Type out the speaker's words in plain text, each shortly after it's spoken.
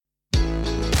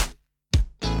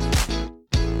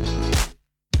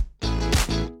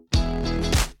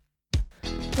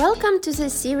Welcome to the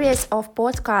series of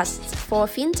podcasts for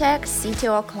FinTech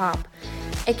CTO Club,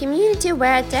 a community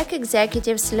where tech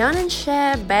executives learn and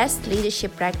share best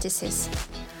leadership practices.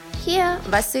 Here,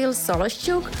 Vasil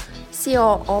Soloshchuk,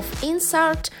 CEO of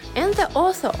Insart and the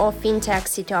author of FinTech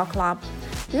CTO Club,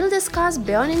 will discuss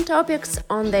burning topics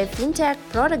on the FinTech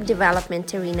product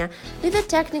development arena with the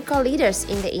technical leaders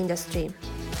in the industry.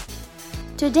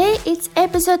 Today, it's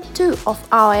episode 2 of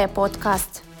our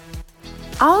podcast.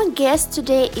 Our guest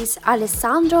today is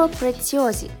Alessandro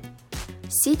Preziosi,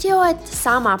 CTO at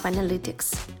SumUp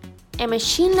Analytics, a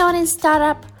machine learning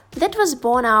startup that was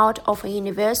born out of a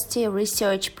university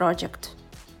research project.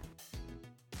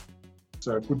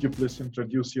 So could you please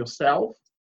introduce yourself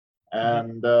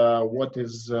and what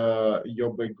is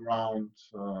your background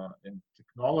in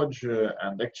technology,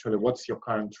 and actually what's your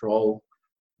current role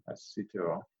as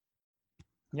CTO?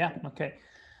 Yeah, okay.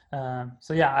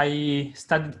 I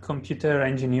studied computer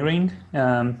engineering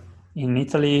in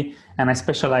Italy, and I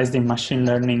specialized in machine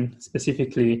learning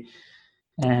specifically.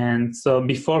 And so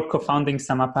before co-founding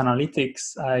SumUp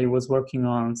Analytics, I was working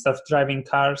on self-driving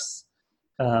cars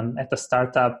at a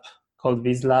startup called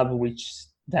VisLab, which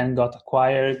then got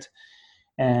acquired.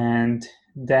 And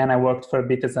then I worked for a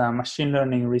bit as a machine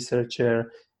learning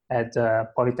researcher at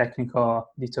Politecnico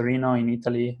di Torino in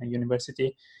Italy, a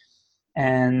university.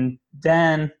 And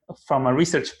then from a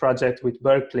research project with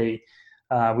Berkeley,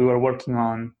 we were working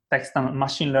on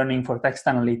machine learning for text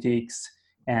analytics,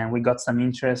 and we got some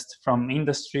interest from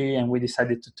industry, and we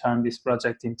decided to turn this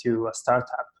project into a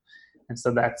startup. And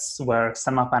so that's where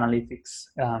SumUp Analytics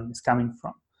is coming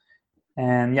from.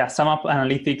 And SumUp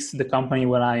Analytics, the company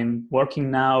where I'm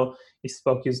working now, is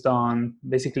focused on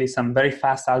basically some very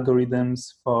fast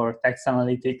algorithms for text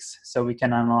analytics, so we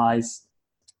can analyze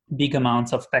big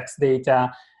amounts of text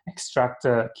data, extract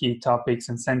key topics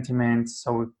and sentiments,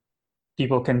 so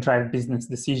people can drive business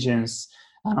decisions,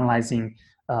 analyzing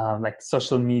like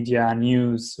social media,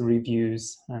 news,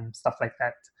 reviews, and stuff like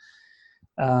that.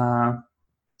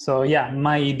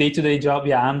 My day-to-day job,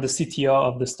 I'm the CTO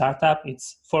of the startup.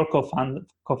 It's 4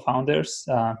 co-founders.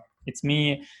 It's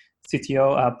me,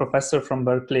 CTO, a professor from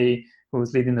Berkeley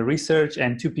who's leading the research,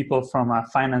 and 2 people from a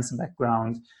finance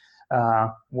background.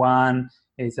 One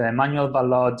is Emmanuel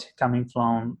Vallode coming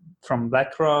from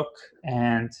BlackRock,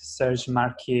 and Serge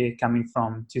Marquier coming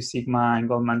from Two Sigma and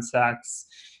Goldman Sachs.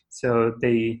 So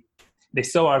they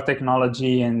saw our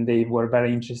technology and they were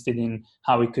very interested in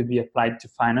how it could be applied to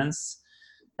finance.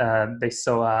 They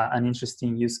saw an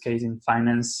interesting use case in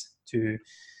finance to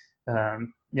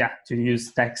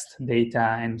use text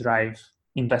data and drive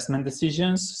investment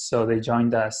decisions. So they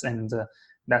joined us, and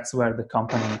that's where the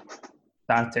company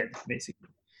started, basically.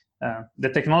 The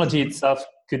technology itself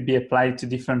could be applied to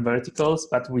different verticals,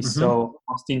 but we saw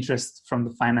most interest from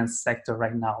the finance sector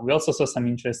right now. We also saw some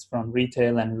interest from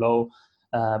retail and law,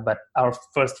 but our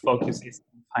first focus is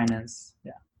finance.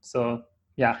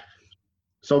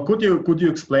 So could you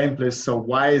explain, please? So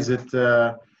why is it?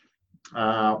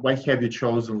 Why have you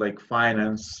chosen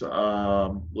finance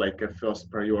like a first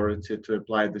priority to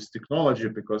apply this technology?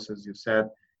 Because, as you said,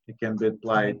 it can be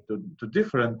applied to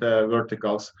different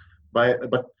verticals. But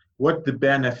what the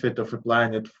benefit of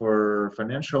applying it for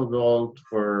financial goal,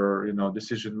 for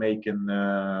decision making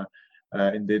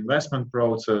in the investment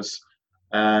process,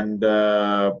 and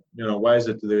why is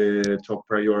it the top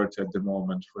priority at the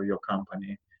moment for your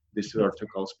company, this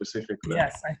vertical specifically?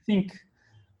 Yes, I think.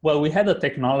 Well, we had a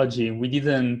technology. We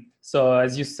didn't. So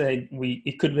as you said,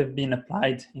 it could have been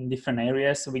applied in different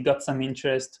areas. So we got some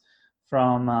interest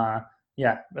from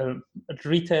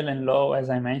retail and law, as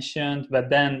I mentioned, but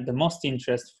then the most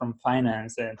interest from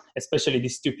finance, and especially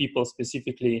these 2 people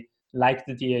specifically liked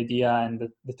the idea and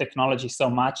the technology so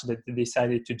much that they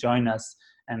decided to join us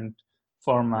and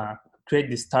create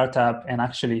this startup and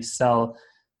actually sell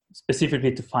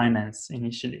specifically to finance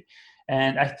initially.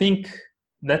 And I think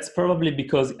that's probably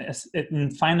because in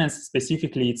finance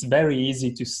specifically, it's very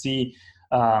easy to see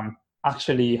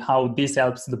actually how this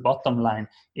helps the bottom line.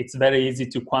 It's very easy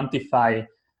to quantify,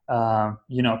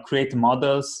 create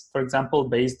models, for example,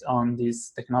 based on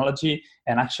this technology,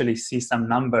 and actually see some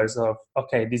numbers of,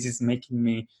 okay, this is making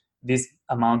me this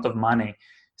amount of money.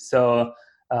 So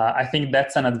I think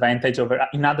that's an advantage over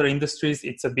in other industries.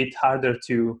 It's a bit harder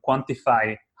to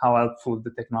quantify how helpful the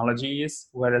technology is,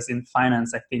 whereas in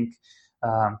finance, I think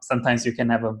sometimes you can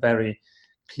have a very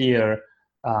clear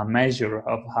measure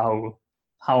of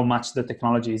how much the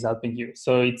technology is helping you.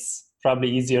 So it's probably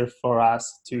easier for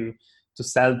us to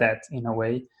sell that in a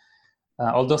way.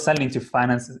 Although selling to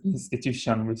finance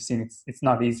institution, we've seen it's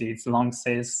not easy. It's long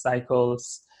sales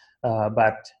cycles,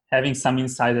 but having some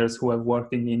insiders who have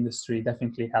worked in the industry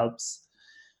definitely helps.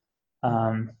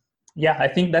 Yeah, I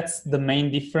think that's the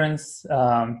main difference.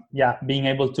 Yeah, being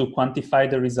able to quantify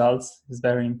the results is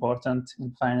very important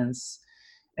in finance.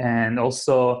 And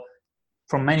also,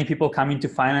 from many people coming to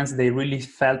finance, they really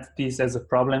felt this as a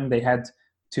problem. They had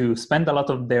to spend a lot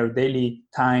of their daily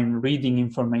time reading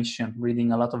information,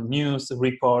 reading a lot of news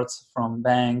reports from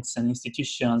banks and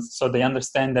institutions. So they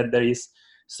understand that there is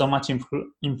so much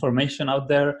information out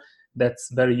there that's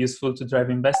very useful to drive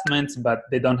investments, but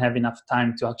they don't have enough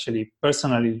time to actually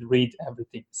personally read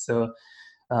everything. So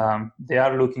they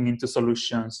are looking into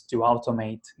solutions to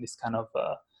automate this kind of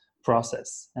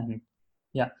process. And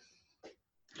yeah.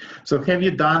 So have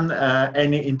you done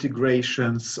any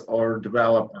integrations or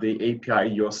developed the API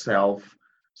yourself?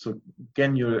 So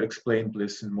can you explain,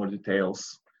 please, in more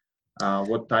details?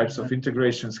 What types of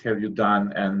integrations have you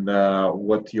done, and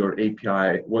what your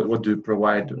API, what do you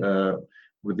provide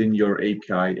within your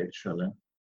API actually?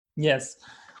 Yes.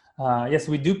 Yes,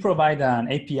 we do provide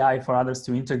an API for others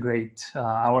to integrate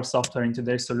our software into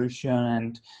their solution.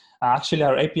 And actually,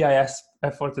 our API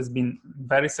effort has been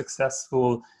very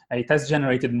successful. It has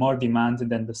generated more demand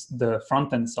than the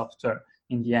front-end software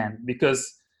in the end,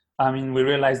 because I mean, we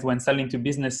realized when selling to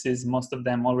businesses, most of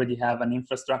them already have an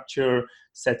infrastructure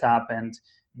set up, and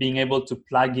being able to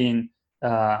plug in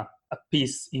a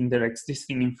piece in their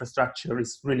existing infrastructure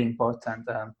is really important.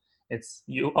 It's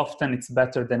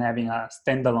better than having a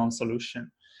standalone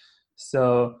solution.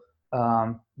 So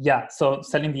yeah, so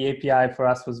selling the API for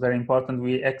us was very important.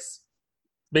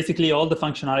 Basically all the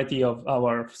functionality of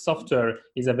our software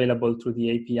is available through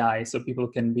the API, so people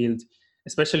can build,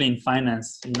 especially in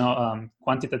finance,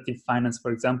 quantitative finance,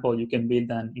 for example, you can build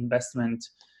an investment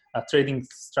trading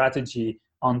strategy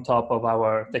on top of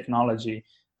our technology.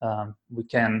 We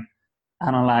can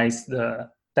analyze the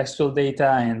textual data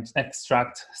and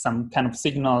extract some kind of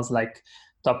signals like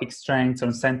topic strength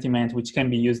or sentiment, which can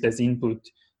be used as input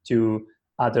to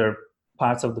other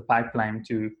parts of the pipeline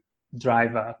to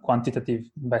drive a quantitative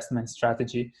investment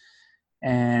strategy.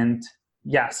 And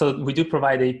yeah, so we do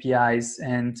provide APIs.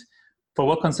 And for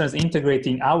what concerns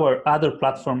integrating our other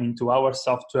platform into our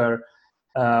software,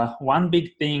 one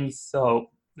big thing,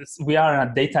 so we are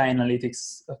a data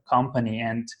analytics company,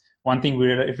 and one thing we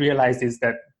realized is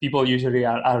that people usually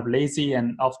are lazy,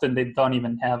 and often they don't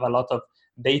even have a lot of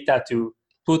data to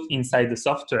put inside the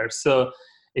software. So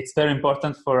it's very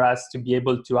important for us to be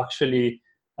able to actually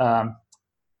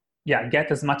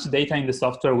get as much data in the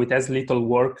software with as little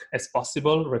work as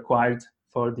possible required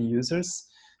for the users.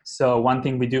 So one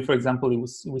thing we do, for example,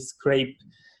 is we scrape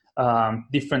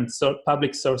different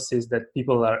public sources that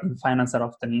people in finance are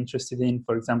often interested in.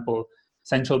 For example,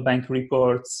 central bank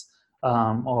reports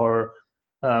or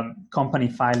company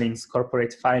filings,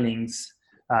 corporate filings,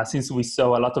 since we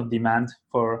saw a lot of demand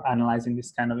for analyzing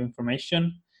this kind of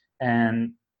information.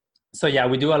 And so yeah,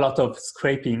 we do a lot of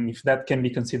scraping, if that can be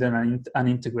considered an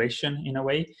integration in a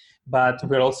way. But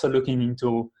we're also looking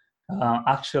into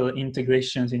actual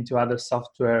integrations into other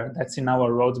software. That's in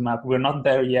our roadmap. We're not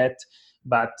there yet,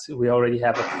 but we already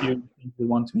have a few things we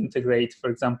want to integrate. For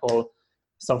example,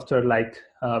 software like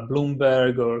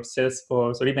Bloomberg or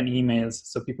Salesforce, or even emails,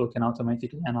 so people can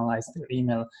automatically analyze their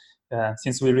email.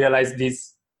 Since we realize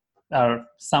these are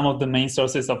some of the main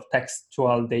sources of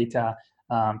textual data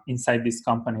inside these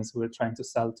companies we're trying to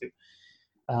sell to.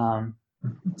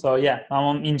 So yeah,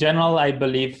 in general, I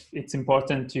believe it's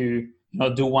important to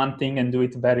do one thing and do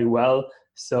it very well.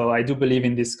 So I do believe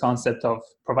in this concept of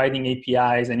providing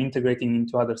APIs and integrating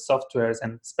into other softwares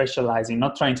and specializing,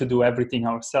 not trying to do everything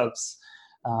ourselves.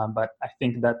 But I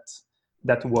think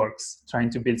that works, trying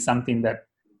to build something that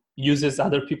uses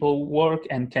other people's work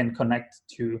and can connect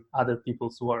to other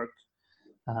people's work.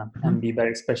 And be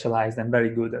very specialized and very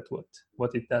good at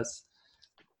what it does.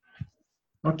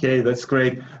 Okay, that's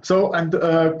great. So, and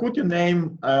could you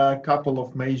name a couple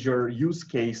of major use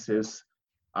cases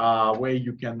where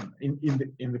you can, in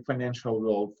the financial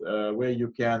world, where you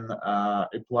can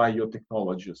apply your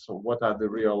technology? So, what are the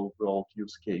real world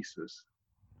use cases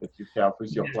that you have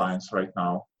with your clients right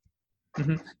now?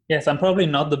 Mm-hmm. Yes, I'm probably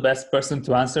not the best person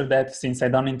to answer that, since I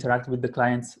don't interact with the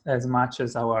clients as much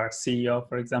as our CEO,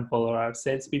 for example, or our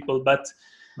salespeople. But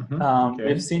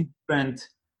we've seen different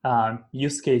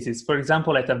use cases. For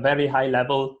example, at a very high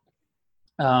level,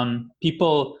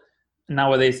 people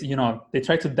nowadays, they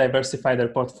try to diversify their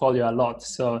portfolio a lot.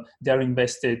 So they're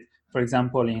invested, for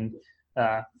example, in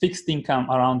fixed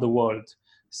income around the world,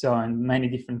 so in many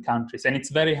different countries. And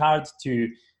it's very hard to,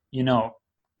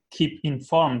 keep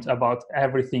informed about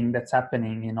everything that's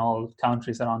happening in all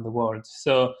countries around the world.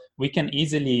 So we can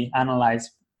easily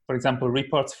analyze, for example,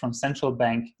 reports from central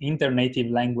bank in their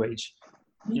native language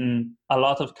in a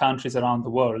lot of countries around the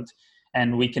world.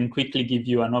 and we can quickly give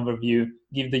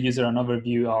the user an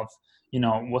overview of,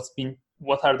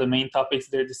 what are the main topics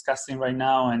they're discussing right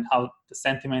now and how the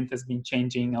sentiment has been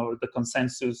changing or the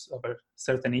consensus over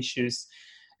certain issues.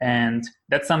 And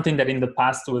that's something that in the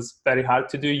past was very hard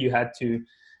to do. You had to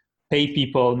pay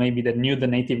people maybe that knew the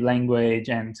native language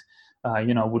and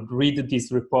would read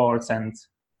these reports and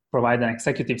provide an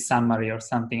executive summary or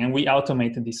something, and we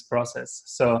automated this process.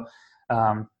 So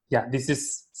this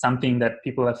is something that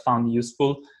people have found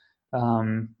useful,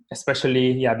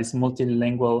 especially this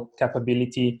multilingual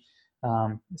capability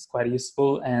is quite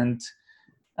useful. And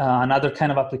another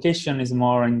kind of application is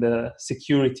more in the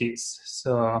securities.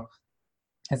 So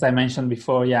as I mentioned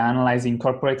before, analyzing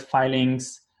corporate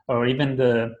filings or even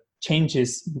the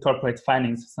changes in corporate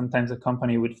filings. Sometimes a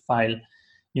company would file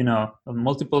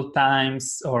multiple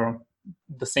times or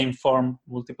the same form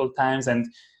multiple times, and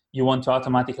you want to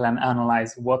automatically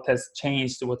analyze what has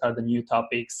changed, what are the new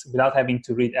topics, without having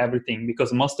to read everything,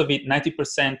 because most of it,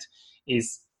 90%,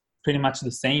 is pretty much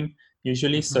the same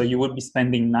usually. Mm-hmm. So you would be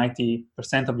spending 90%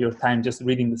 of your time just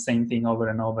reading the same thing over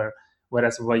and over,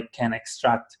 whereas we can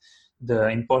extract the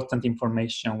important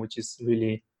information, which is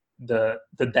really the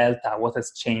delta, what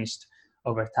has changed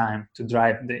over time to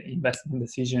drive the investment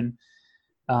decision.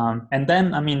 And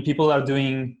then, people are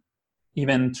trying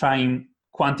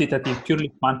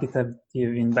purely quantitative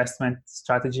investment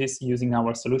strategies using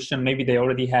our solution. Maybe they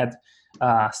already had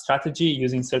a strategy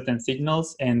using certain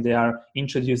signals, and they are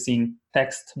introducing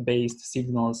text-based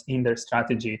signals in their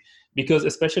strategy. Because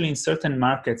especially in certain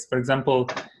markets, for example,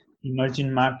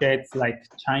 emerging markets like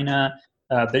China,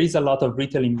 there is a lot of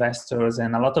retail investors,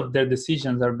 and a lot of their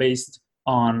decisions are based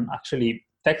on actually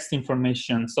text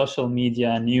information, social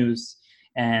media, news.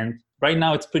 And right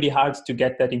now it's pretty hard to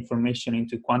get that information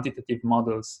into quantitative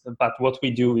models. But what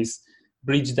we do is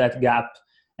bridge that gap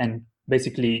and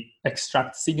basically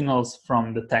extract signals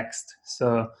from the text.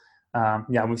 So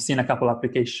we've seen a couple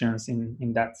applications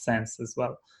in that sense as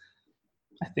well.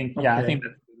 I think that's a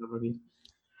good overview.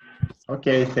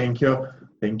 Okay, thank you.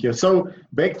 So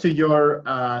back to your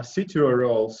CTO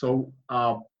role. So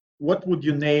what would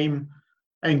you name,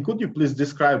 and could you please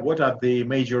describe what are the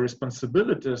major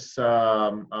responsibilities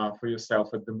for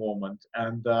yourself at the moment,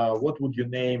 and what would you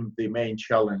name the main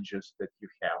challenges that you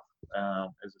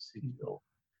have as a CTO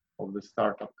of the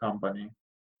startup company?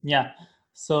 Yeah,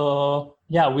 so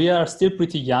we are still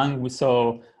pretty young.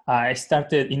 So I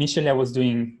started, initially I was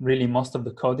doing really most of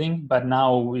the coding, but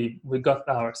now we got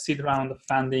our seed round of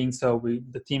funding, so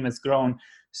the team has grown.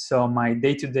 So my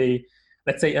day-to-day,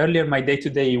 let's say earlier my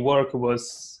day-to-day work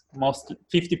was mostly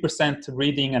 50%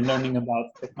 reading and learning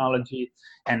about technology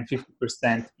and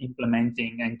 50%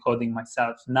 implementing and coding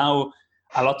myself. Now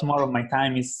a lot more of my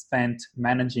time is spent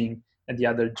managing the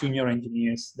other junior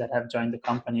engineers that have joined the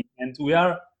company. And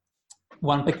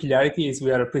one peculiarity is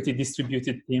we are a pretty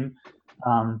distributed team.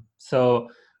 So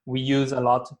we use a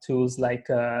lot of tools like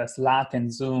Slack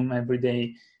and Zoom every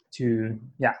day to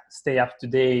stay up to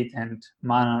date and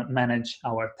manage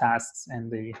our tasks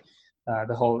and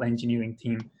the whole engineering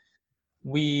team.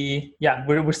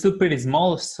 We're still pretty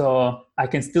small, so I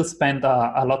can still spend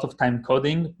a lot of time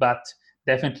coding, but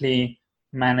definitely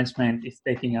management is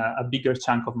taking a bigger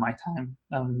chunk of my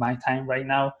time right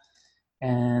now.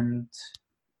 And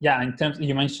in terms,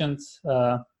 you mentioned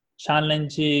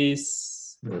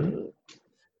challenges. Mm-hmm.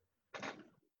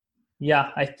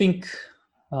 I think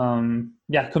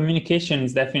communication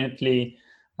is definitely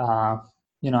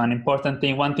an important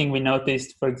thing. One thing we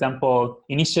noticed, for example,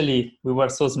 initially we were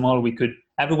so small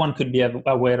everyone could be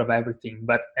aware of everything,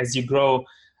 but as you grow,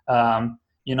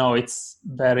 it's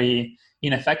very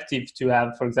ineffective to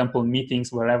have, for example,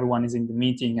 meetings where everyone is in the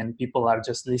meeting and people are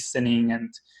just listening,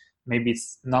 and maybe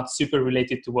it's not super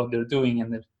related to what they're doing,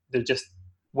 and they're just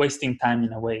wasting time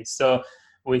in a way. So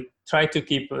we try to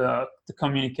keep the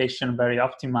communication very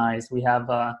optimized. We have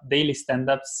daily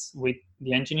stand-ups with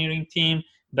the engineering team,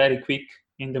 very quick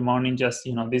in the morning, just,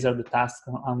 these are the tasks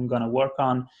I'm going to work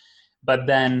on. But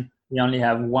then we only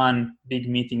have one big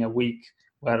meeting a week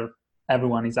where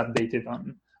everyone is updated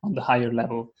on the higher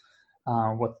level,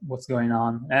 what's going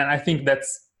on. And I think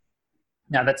that's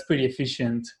pretty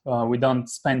efficient. We don't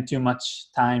spend too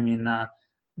much time in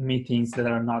meetings that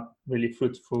are not really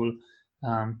fruitful.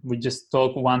 We just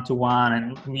talk one-to-one,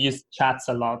 and we use chats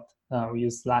a lot. We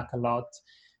use Slack a lot.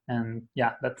 And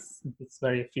it's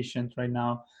very efficient right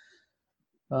now.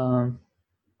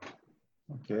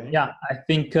 Okay. I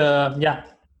think,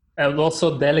 and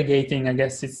also delegating, I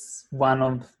guess, is one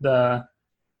of the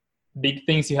big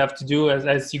things you have to do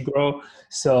as you grow.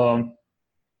 So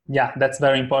yeah, that's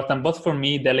very important, both for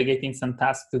me, delegating some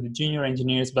tasks to the junior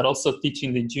engineers, but also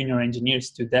teaching the junior engineers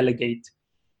to delegate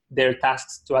their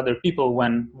tasks to other people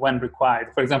when required.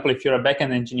 For example, if you're a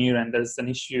backend engineer and there's an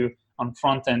issue on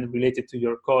front end related to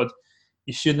your code,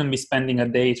 you shouldn't be spending a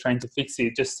day trying to fix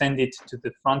it. Just send it to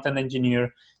the front end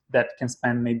engineer that can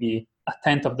spend maybe a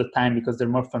tenth of the time because they're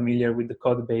more familiar with the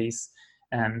code base.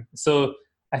 And so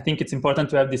I think it's important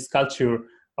to have this culture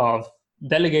of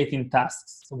delegating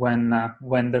tasks when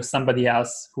there's somebody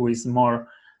else who is more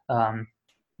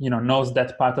knows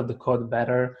that part of the code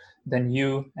better than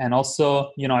you. And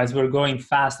also, as we're going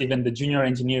fast, even the junior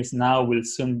engineers now will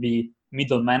soon be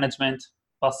middle management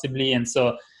possibly, and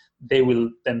so they will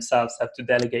themselves have to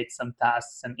delegate some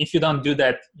tasks, and if you don't do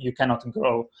that, you cannot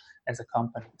grow as a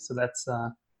company. So that's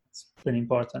it's pretty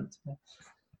important. Yeah.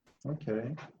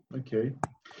 Okay.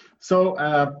 So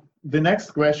the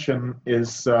next question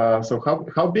is, so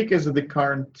how big is the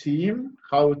current team,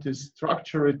 how it is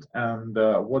structured, and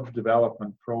what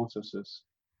development processes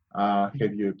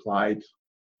have you applied?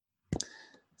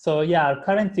 So yeah, our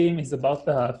current team is about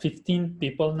 15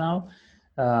 people now,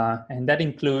 and that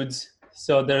includes,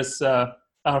 so there's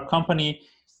our company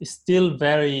is still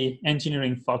very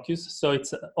engineering focused, so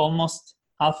it's almost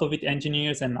half of it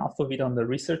engineers and half of it on the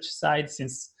research side,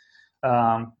 since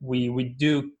we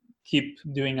do keep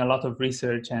doing a lot of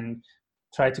research and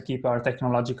try to keep our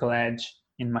technological edge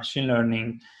in machine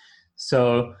learning.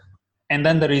 So, and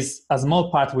then there is a small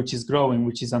part which is growing,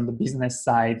 which is on the business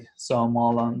side. So I'm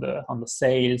all on the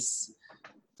sales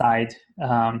side,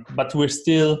 but we're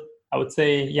still, I would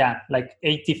say, like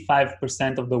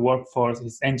 85% of the workforce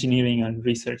is engineering and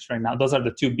research right now. Those are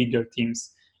the two bigger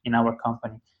teams in our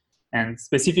company. And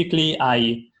specifically,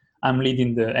 I'm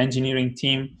leading the engineering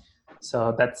team.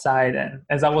 So that side, and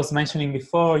as I was mentioning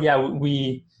before,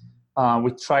 we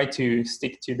try to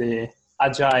stick to the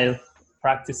agile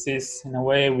practices in a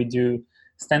way. We do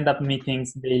stand-up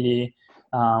meetings daily,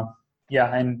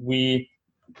 and we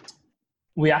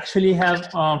actually have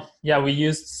we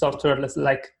use software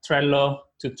like Trello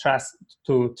to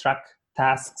track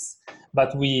tasks,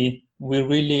 but we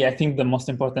really, I think the most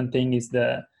important thing is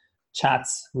the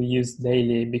chats we use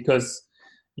daily, because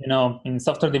in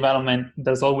software development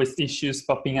there's always issues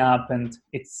popping up, and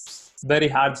it's very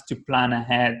hard to plan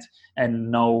ahead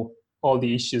and know all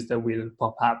the issues that will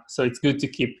pop up. So it's good to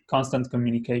keep constant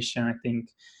communication, I think,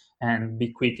 and be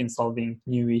quick in solving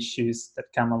new issues that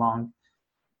come along.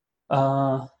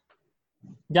 I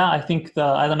think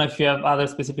I don't know if you have other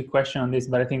specific question on this,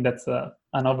 but I think that's an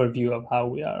overview of how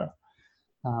we are,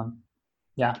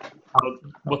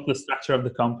 what's the structure of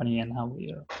the company and how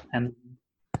we are handling.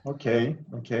 Okay.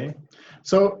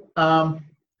 So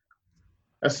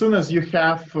as soon as you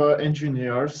have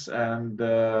engineers and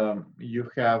you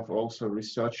have also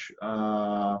research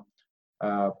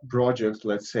projects,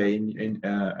 let's say,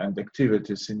 and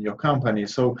activities in your company.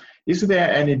 So is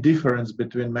there any difference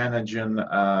between managing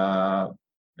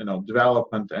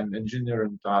development and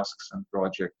engineering tasks and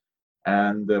project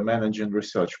and managing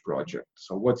research project?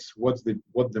 So what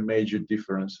the major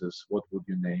differences? What would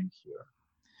you name here?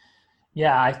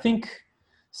 Yeah, I think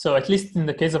so. At least in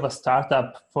the case of a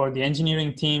startup, for the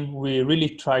engineering team, we really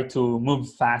try to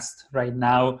move fast right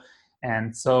now,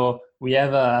 and so we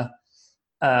have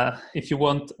if you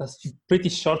want, a pretty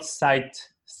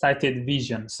short-sighted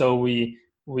vision. So we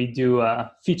do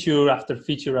feature after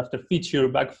feature after feature,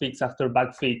 bug fix after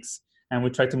bug fix, and we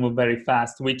try to move very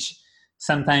fast, which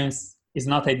sometimes is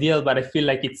not ideal, but I feel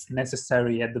like it's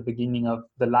necessary at the beginning of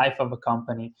the life of a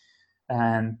company.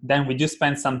 And then we do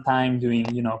spend some time doing,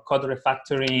 code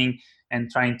refactoring and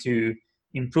trying to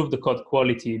improve the code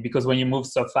quality, because when you move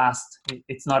so fast,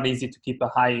 it's not easy to keep a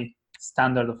high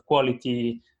standard of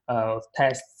quality, of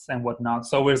tests and whatnot.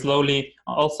 So we're slowly,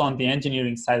 also on the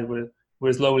engineering side,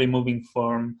 we're slowly moving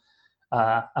from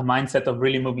a mindset of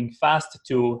really moving fast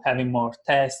to having more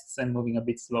tests and moving a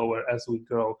bit slower as we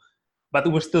grow. But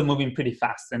we're still moving pretty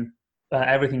fast, and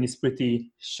everything is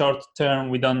pretty short term.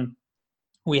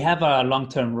 We have a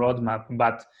long-term roadmap,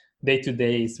 but day to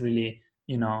day is really,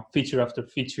 feature after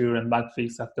feature and bug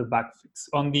fix after bug fix.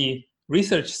 On the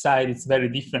research side, it's very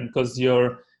different, because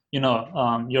your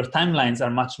timelines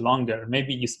are much longer.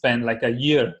 Maybe you spend like a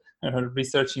year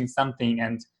researching something,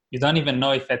 and you don't even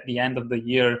know if at the end of the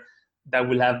year that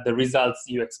will have the results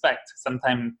you expect.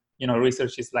 Sometimes,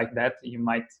 research is like that. You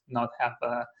might not have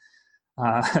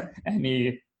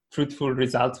any fruitful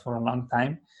results for a long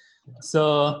time.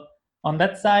 So on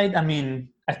that side,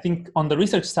 I think on the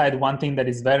research side, one thing that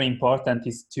is very important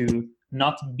is to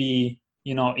not be,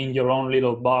 in your own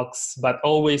little box, but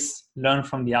always learn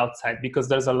from the outside, because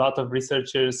there's a lot of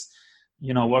researchers,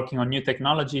 working on new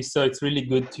technologies. So it's really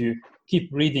good to keep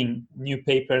reading new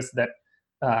papers that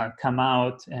come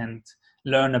out and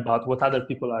learn about what other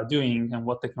people are doing and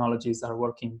what technologies are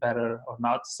working better or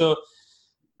not. So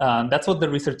that's what the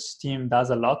research team does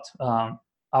a lot.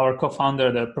 Our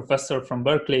co-founder, the professor from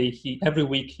Berkeley, every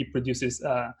week he produces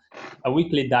a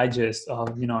weekly digest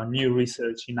of new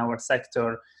research in our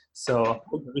sector, so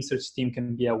the research team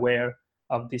can be aware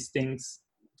of these things.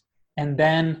 And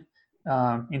then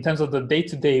in terms of the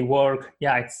day-to-day work,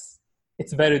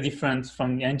 it's very different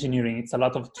from the engineering. It's a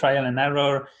lot of trial and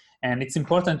error, and it's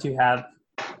important to have,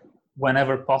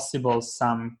 whenever possible,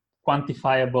 some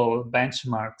quantifiable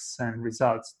benchmarks and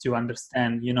results to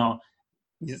understand,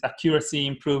 is accuracy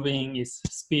improving, is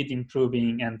speed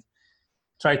improving, and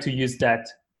try to use that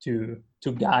to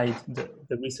guide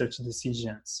the research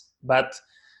decisions. But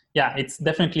it's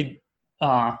definitely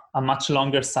a much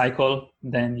longer cycle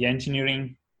than the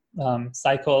engineering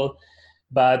cycle,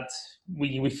 but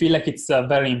we feel like it's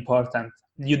very important.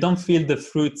 You don't feel the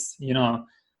fruits,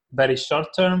 very short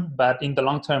term, but in the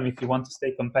long term, if you want to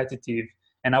stay competitive,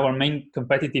 and our main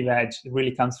competitive edge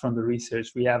really comes from the research.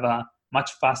 We have a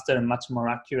much faster and much more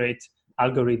accurate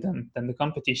algorithm than the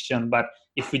competition, but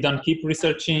if we don't keep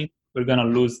researching, we're going to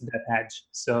lose that edge.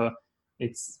 So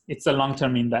it's a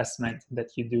long-term investment that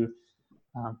you do.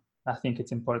 I think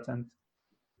it's important.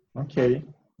 Okay,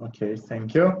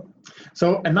 thank you.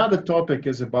 So another topic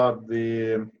is about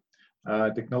the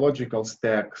technological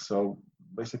stack. So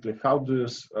basically, how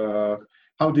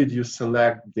did you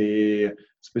select the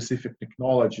specific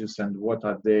technologies, and what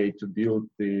are they to build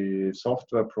the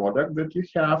software product that you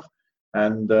have,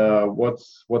 and what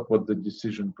was the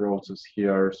decision process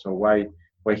here? So why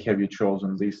have you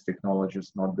chosen these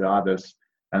technologies, not the others?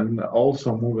 And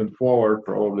also moving forward,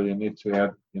 probably you need to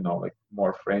add, like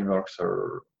more frameworks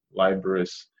or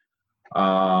libraries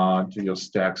to your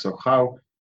stack. So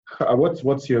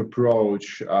what's your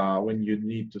approach when you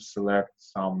need to select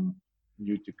some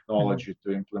new technology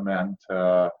to implement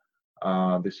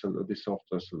this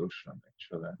software solution,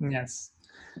 actually?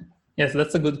 Yes,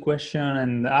 that's a good question.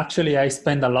 And actually, I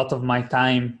spend a lot of my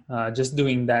time just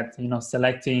doing that,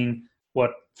 selecting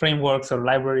what frameworks or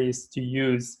libraries to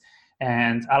use.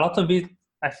 And a lot of it,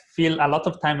 I feel a lot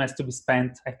of time has to be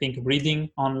spent, I think, reading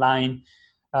online.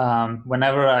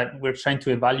 Whenever we're trying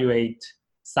to evaluate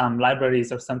some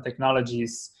libraries or some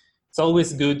technologies, it's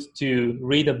always good to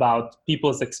read about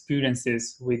people's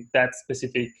experiences with that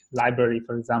specific library,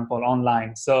 for example,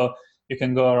 online. So you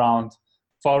can go around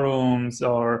forums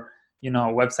or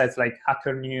websites like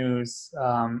Hacker News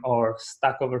or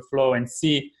Stack Overflow and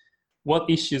see what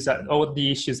the issues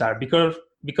are.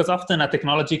 Because often a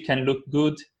technology can look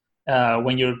good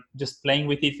when you're just playing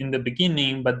with it in the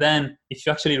beginning, but then if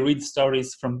you actually read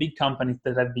stories from big companies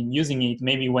that have been using it,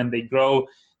 maybe when they grow,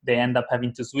 they end up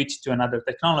having to switch to another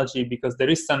technology because there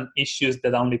is some issues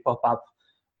that only pop up,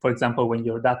 for example, when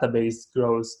your database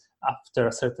grows after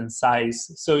a certain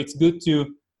size. So it's good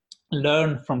to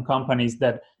learn from companies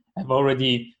that have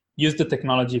already used the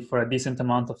technology for a decent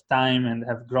amount of time and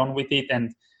have grown with it,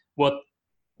 and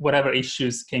whatever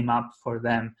issues came up for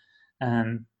them.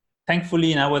 And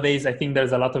thankfully, nowadays, I think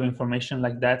there's a lot of information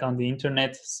like that on the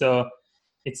internet. So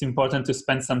it's important to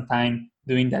spend some time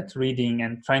doing that reading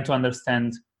and trying to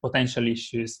understand potential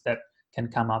issues that can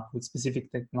come up with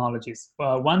specific technologies.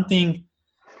 One thing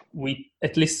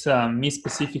at least me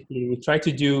specifically, we try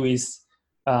to do is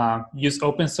use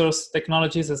open source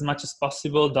technologies as much as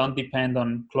possible. Don't depend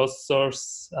on closed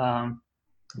source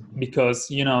because,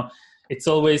 it's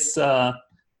always,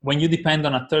 when you depend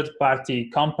on a third-party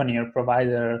company or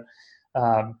provider,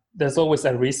 there's always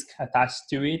a risk attached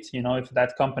to it. If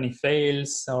that company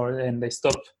fails and they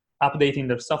stop updating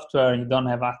their software and you don't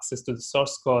have access to the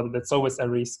source code, that's always a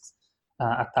risk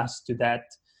attached to that.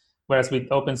 Whereas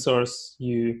with open source,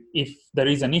 if there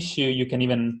is an issue,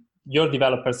 your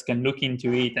developers can look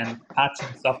into it and patch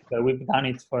the software. We've done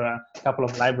it for a couple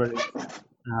of libraries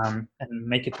and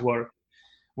make it work.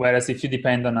 Whereas if you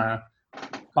depend on a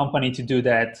company to do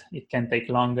that, it can take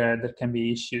longer, there can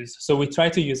be issues. So we try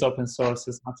to use open source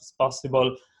as much as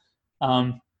possible.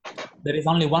 There is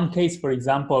only one case, for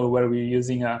example, where we're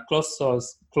using a closed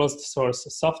source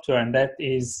software, and that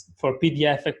is for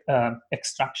PDF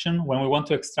extraction. When we want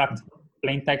to extract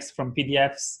plain text from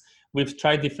PDFs, we've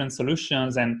tried different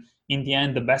solutions, and in the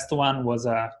end, the best one was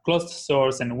a closed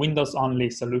source and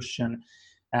Windows-only solution.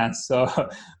 And so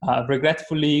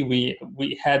regretfully,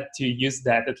 we had to use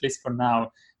that, at least for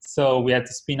now. So we had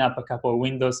to spin up a couple of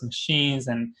Windows machines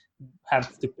and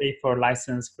have to pay for a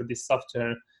license for this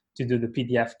software to do the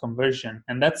PDF conversion.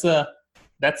 And that's a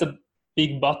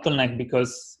big bottleneck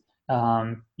because,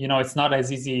 it's not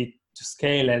as easy to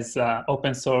scale as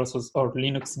open source or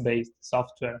Linux-based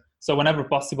software. So whenever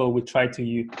possible, we try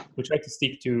to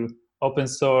stick to open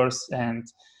source, and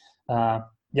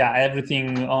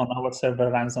everything on our server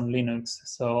runs on Linux.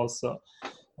 So also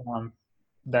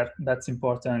that's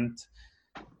important.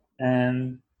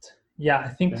 And I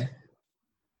think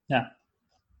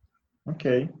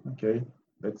Okay,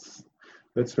 that's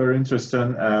very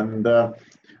interesting. And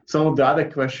so the other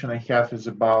question I have is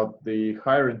about the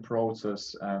hiring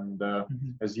process. And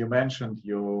as you mentioned,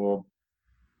 you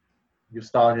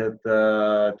started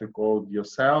to code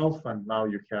yourself, and now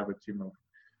you have a team of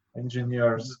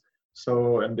engineers.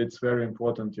 So, and it's very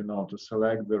important, to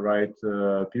select the right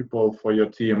people for your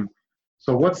team.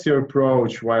 So what's your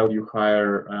approach while you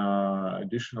hire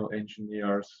additional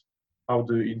engineers? How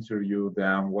do you interview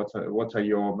them? What are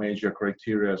your major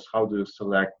criteria? How do you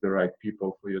select the right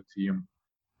people for your team?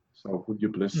 So could you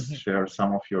please share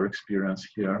some of your experience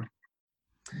here?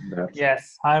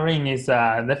 Yes, hiring is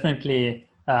definitely,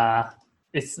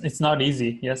 it's not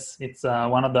easy. Yes, it's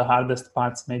one of the hardest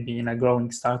parts maybe in a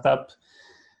growing startup.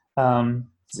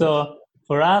 So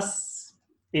for us,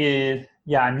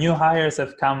 new hires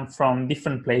have come from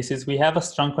different places. We have a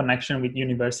strong connection with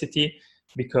university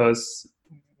because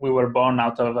we were born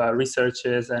out of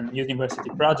researchers and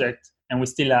university project, and we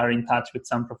still are in touch with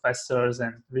some professors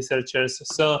and researchers.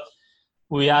 So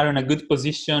we are in a good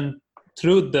position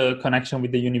through the connection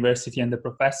with the university and the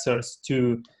professors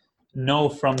to know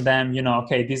from them,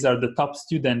 okay, these are the top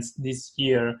students this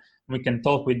year. We can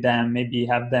talk with them, maybe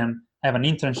have them have an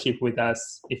internship with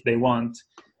us if they want,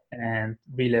 and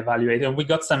really evaluate. And we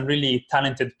got some really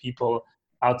talented people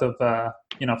out of,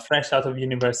 fresh out of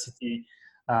university.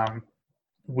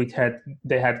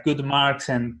 They had good marks,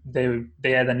 and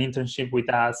they had an internship with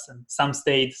us, and some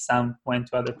stayed, some went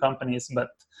to other companies, but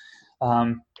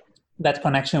that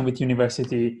connection with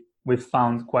university we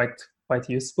found quite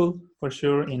useful for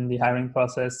sure in the hiring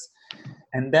process.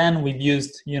 And then we've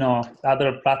used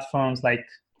other platforms. Like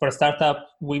for a startup,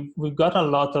 we got a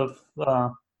lot of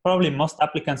probably most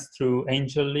applicants through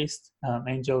AngelList,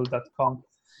 angel.com,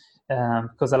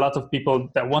 because a lot of people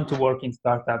that want to work in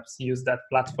startups use that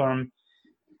platform.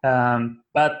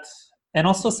 And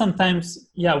also sometimes,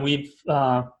 we've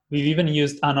even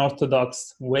used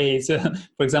unorthodox ways.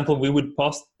 For example, we would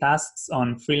post tasks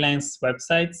on freelance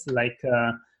websites like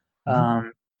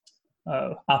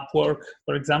Upwork,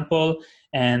 for example.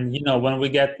 And when we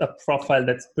get a profile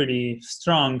that's pretty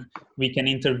strong, we can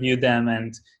interview them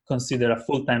and consider a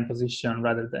full-time position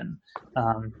rather than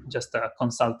just a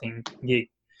consulting gig.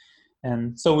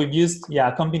 And so we've used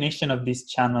a combination of these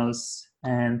channels.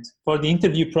 And for the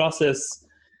interview process,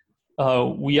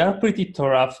 we are pretty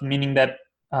thorough, meaning that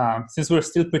since we're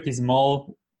still pretty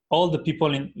small, all the people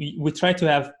we try to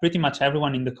have pretty much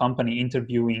everyone in the company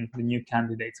interviewing the new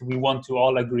candidates. We want to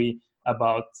all agree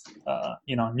about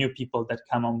new people that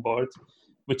come on board,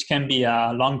 which can be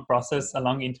a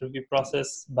long interview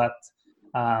process. But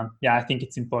I think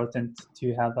it's important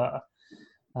to have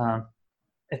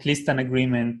at least an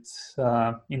agreement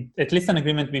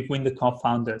between the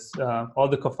co-founders. All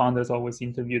the co-founders always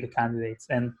interview the candidates,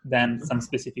 and then some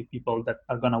specific people that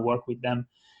are going to work with them.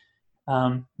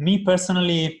 Me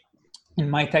personally, in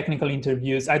my technical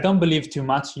interviews, I don't believe too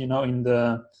much, in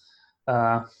the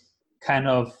kind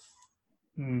of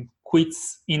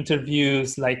quiz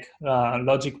interviews like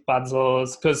logic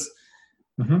puzzles, because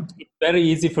it's very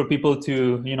easy for people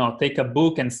to, take a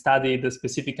book and study the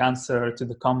specific answer to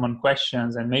the common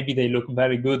questions, and maybe they look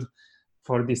very good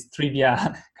for these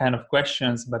trivia kind of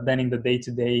questions, but then in the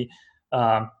day-to-day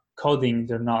coding,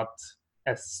 they're not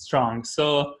as strong.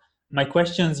 So my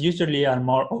questions usually are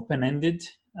more open-ended,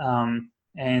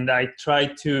 and I try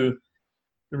to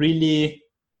really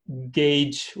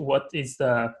gauge what is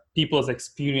the people's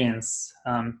experience.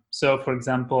 So for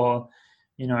example,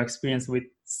 experience with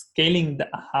scaling,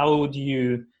 how do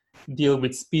you deal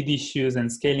with speed issues and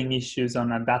scaling issues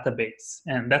on a database?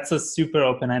 And that's a super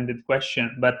open-ended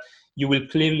question, but you will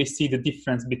clearly see the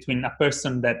difference between a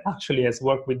person that actually has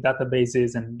worked with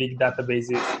databases and big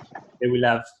databases. They will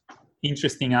have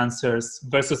interesting answers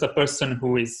versus a person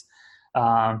who is,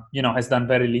 has done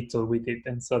very little with it.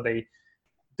 And so they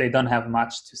don't have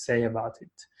much to say about it.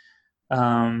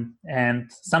 And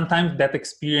sometimes that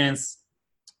experience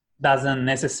doesn't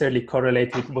necessarily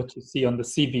correlate with what you see on the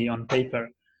CV on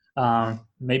paper.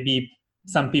 Maybe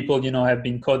some people, have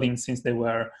been coding since they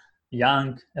were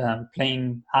young,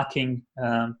 hacking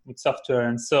with software.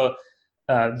 And so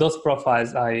those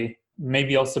profiles,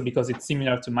 maybe also because it's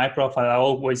similar to my profile, I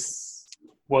always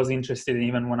was interested in,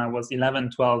 even when I was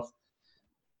 11, 12,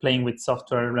 playing with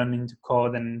software, learning to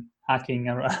code and hacking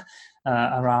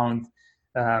around.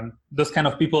 those kind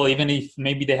of people, even if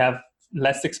maybe they have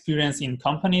less experience in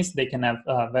companies, they can have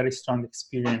a very strong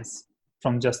experience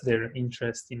from just their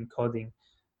interest in coding.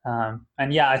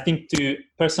 And yeah, I think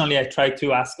personally, I try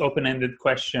to ask open-ended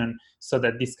questions so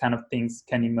that these kind of things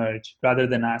can emerge rather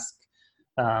than ask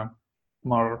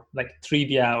more like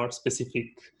trivia or specific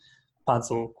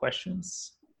puzzle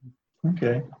questions.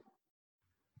 Okay.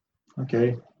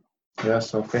 Yeah,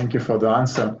 so thank you for the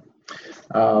answer.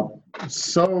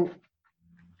 So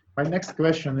my next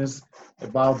question is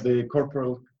about the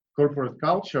corporate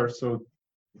culture. So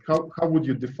how would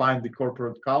you define the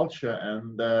corporate culture,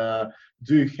 and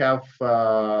do you have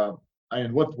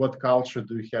what culture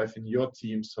do you have in your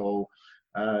team? So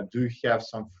do you have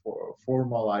some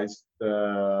formalized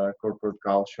corporate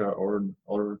culture or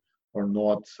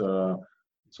not? So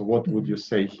what would you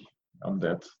say on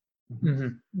that? Mm-hmm.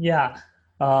 Yeah.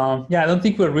 I don't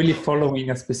think we're really following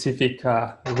a specific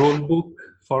rule book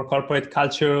for corporate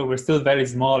culture. We're still very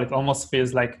small. It almost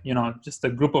feels like, just a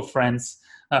group of friends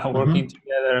working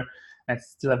together. It's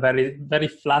still a very, very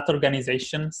flat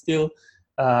organization still.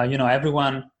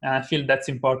 Everyone, and I feel that's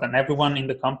important. Everyone in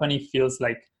the company feels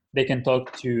like they can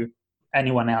talk to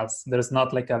anyone else. There's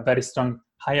not like a very strong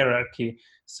hierarchy.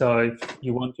 So if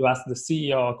you want to ask the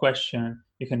CEO a question,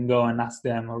 you can go and ask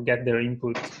them or get their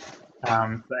input.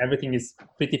 So everything is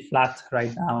pretty flat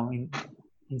right now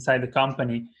inside the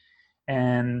company.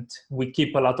 And we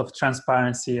keep a lot of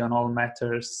transparency on all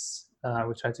matters.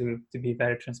 We try to be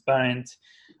very transparent.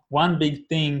 One big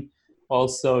thing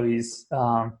also is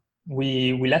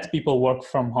we let people work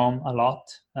from home a lot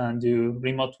and do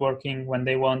remote working when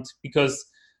they want,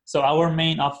 so our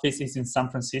main office is in San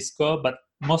Francisco, but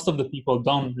most of the people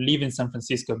don't live in San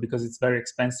Francisco because it's very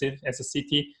expensive as a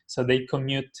city. So they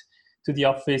commute to the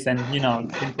office and,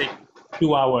 it can take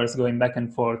 2 hours going back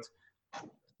and forth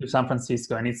to San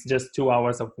Francisco, and it's just 2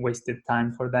 hours of wasted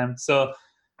time for them. So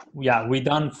yeah, we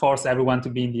don't force everyone to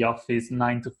be in the office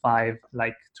 9 to 5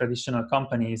 like traditional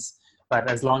companies, but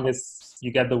as long as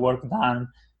you get the work done,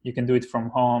 you can do it from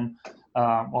home.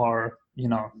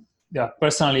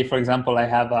 Personally, for example, I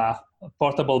have a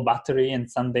portable battery, and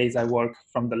some days I work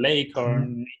from the lake or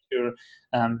nature.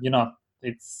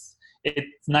 It's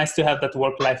nice to have that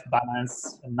work-life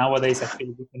balance. And nowadays, I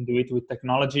feel we can do it with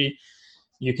technology.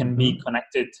 You can be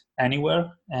connected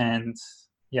anywhere. And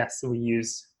yes, we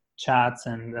use chats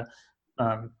and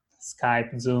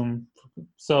Skype, Zoom.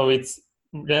 So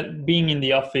being in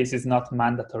the office is not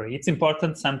mandatory. It's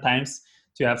important sometimes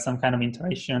to have some kind of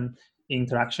interaction,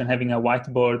 having a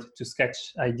whiteboard to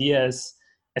sketch ideas,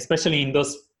 especially in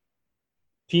those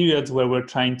periods where we're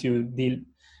trying to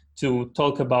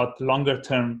talk about longer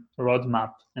term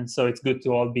roadmap. And so it's good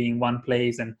to all be in one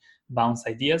place and bounce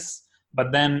ideas.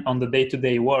 But then on the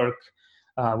day-to-day work,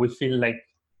 we feel like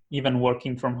even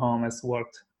working from home has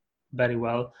worked very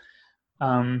well.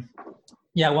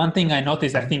 One thing I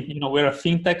noticed, I think, we're a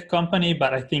fintech company,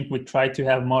 but I think we try to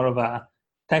have more of a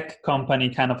tech company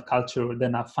kind of culture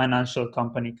than a financial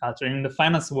company culture. In the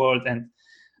finance world, and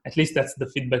at least that's the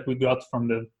feedback we got from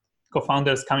the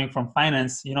co-founders coming from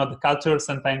finance, the culture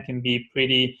sometimes can be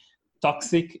pretty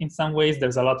toxic in some ways.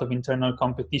 There's a lot of internal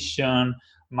competition,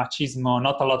 machismo,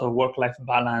 not a lot of work-life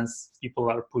balance. People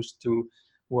are pushed to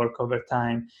work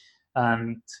overtime.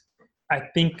 And I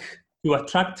think to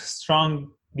attract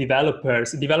strong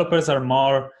developers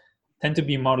tend to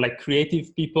be more like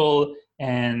creative people,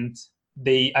 and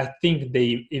I think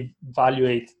they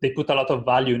put a lot of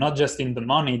value, not just in the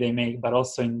money they make, but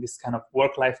also in this kind of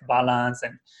work-life balance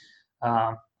and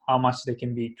how much they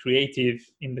can be creative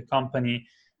in the company.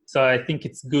 So I think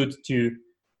it's good to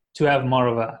have more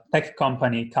of a tech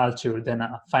company culture than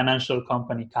a financial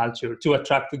company culture to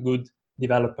attract good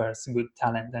developers, good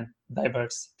talent, and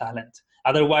diverse talent.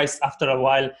 Otherwise, after a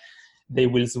while, they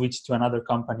will switch to another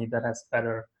company that has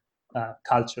better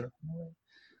culture.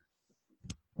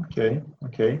 Okay.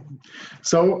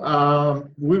 So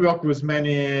we work with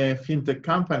many fintech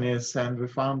companies, and we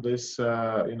found this,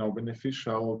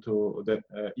 beneficial to that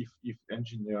if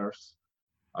engineers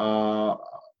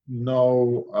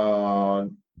know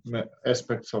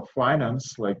aspects of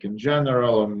finance, like in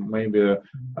general, and maybe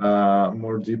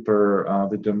more deeper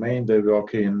the domain they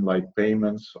work in, like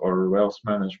payments or wealth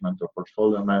management or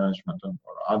portfolio management or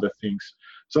other things.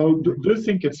 So do you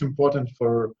think it's important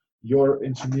for your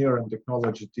engineer and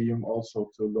technology team also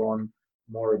to learn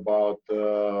more about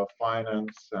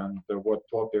finance and what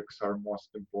topics are most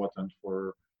important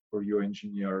for your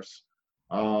engineers,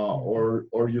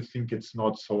 or you think it's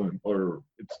not so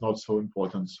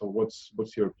important? So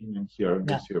what's your opinion here, and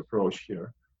what's your approach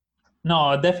here?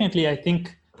 No, definitely. I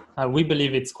think we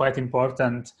believe it's quite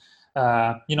important.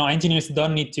 Engineers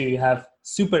don't need to have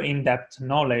super in-depth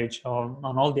knowledge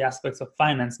on all the aspects of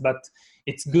finance, but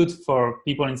it's good for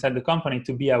people inside the company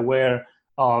to be aware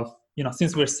of,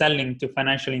 since we're selling to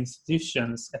financial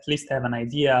institutions, at least have an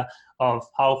idea of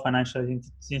how financial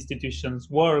institutions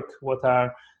work, what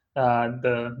are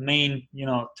the main,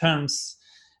 terms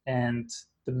and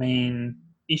the main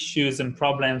issues and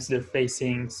problems they're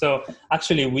facing. So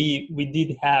actually we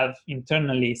did have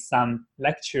internally some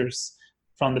lectures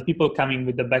from the people coming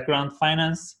with the background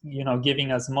finance,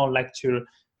 giving a small lecture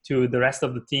to the rest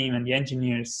of the team and the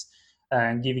engineers,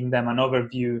 giving them an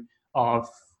overview of,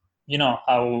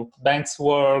 how banks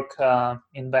work,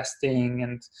 investing,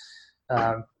 and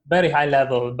very high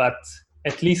level. But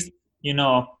at least,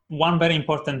 one very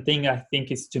important thing I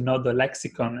think is to know the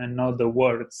lexicon and know the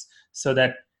words, so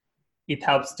that it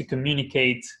helps to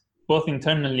communicate both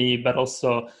internally, but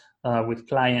also with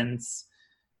clients.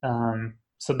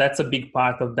 So that's a big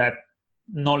part of that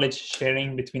knowledge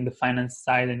sharing between the finance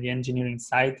side and the engineering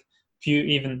side.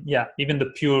 Even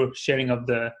the pure sharing of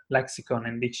the lexicon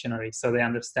and dictionary, so they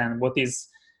understand what is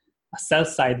a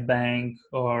sell-side bank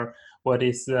or what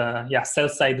is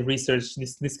sell-side research.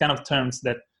 This kind of terms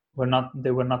that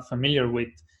they were not familiar with.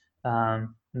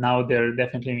 Now they're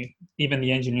definitely, even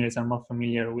the engineers are more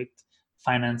familiar with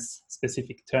finance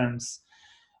specific terms.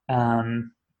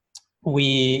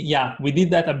 We did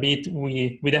that a bit.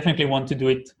 We definitely want to do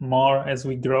it more as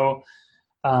we grow,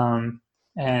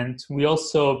 and we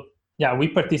also we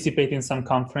participate in some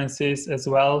conferences as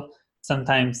well,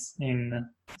 sometimes in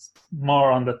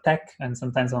more on the tech and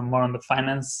sometimes more on the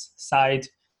finance side,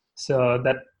 so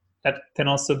that can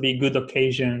also be good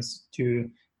occasions to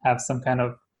have some kind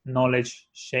of knowledge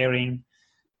sharing.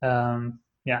 And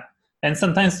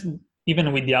sometimes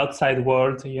even with the outside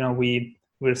world,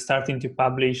 we're starting to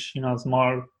publish,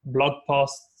 small blog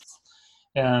posts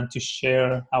to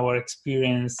share our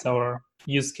experience, our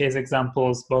use case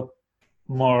examples, both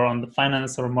more on the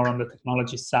finance or more on the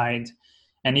technology side.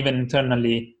 And even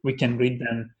internally, we can read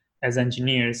them as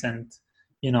engineers. And,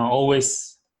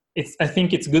 I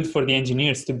think it's good for the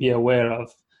engineers to be aware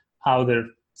of how their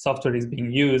software is being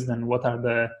used and what are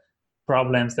the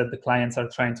problems that the clients are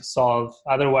trying to solve.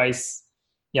 Otherwise,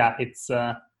 it's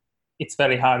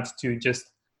very hard to just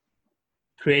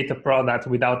create a product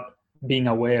without being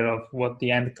aware of what the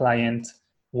end client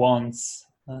wants.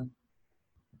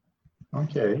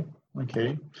 Okay.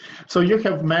 So you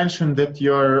have mentioned that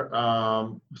you're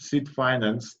seed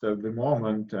financed at the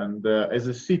moment, and as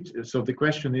a seed. So the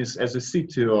question is, as a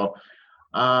CTO,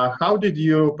 how did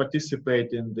you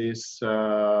participate in this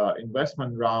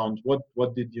investment round?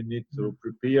 What did you need to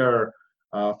prepare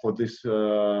for this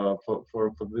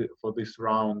for this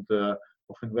round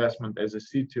of investment as a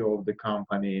CTO of the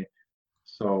company?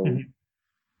 So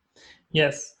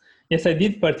Yes, I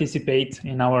did participate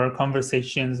in our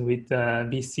conversations with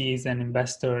VCs and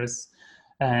investors.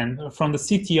 And from the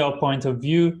CTO point of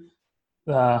view,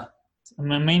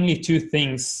 mainly two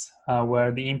things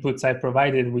were the inputs I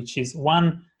provided, which is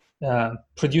one,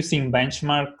 producing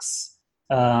benchmarks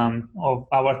of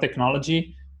our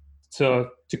technology, so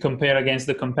to compare against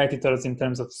the competitors in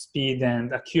terms of speed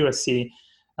and accuracy,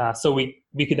 so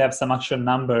we could have some actual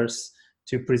numbers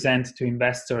to present to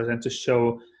investors and to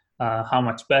show how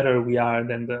much better we are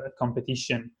than the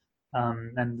competition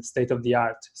and the state of the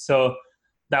art. So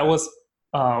that was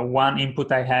one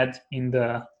input I had in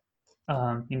the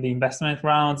investment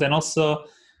rounds, and also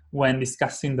when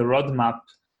discussing the roadmap,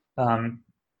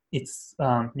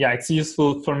 it's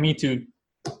useful for me to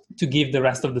give the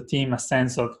rest of the team a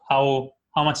sense of how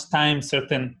much time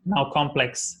certain now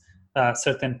complex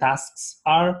certain tasks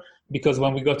are, because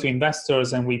when we go to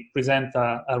investors and we present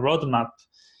a roadmap,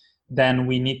 then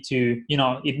we need to,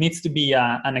 it needs to be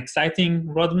an exciting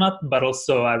roadmap, but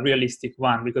also a realistic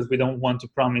one, because we don't want to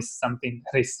promise something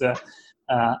that is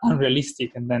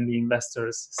unrealistic, and then the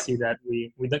investors see that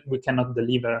we cannot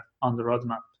deliver on the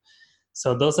roadmap.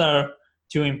 So those are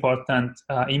two important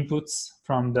inputs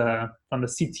from the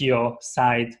CTO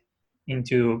side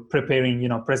into preparing,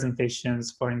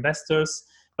 presentations for investors,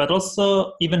 but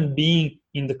also even being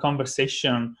in the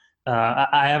conversation.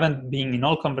 I haven't been in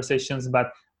all conversations,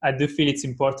 but I do feel it's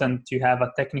important to have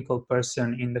a technical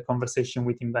person in the conversation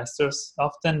with investors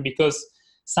often, because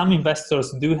some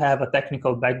investors do have a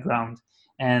technical background.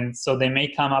 And so they may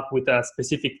come up with a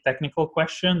specific technical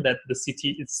question that the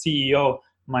CEO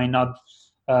might not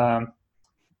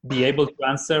be able to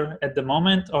answer at the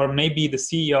moment, or maybe the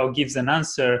CEO gives an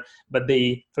answer, but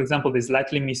for example, they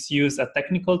slightly misuse a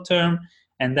technical term,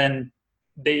 and then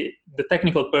the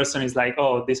technical person is like,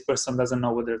 oh, this person doesn't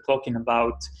know what they're talking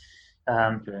about.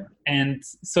 And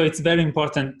so it's very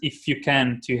important, if you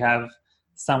can, to have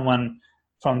someone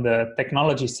from the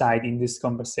technology side in these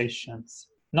conversations.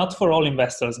 Not for all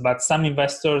investors, but some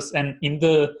investors, and in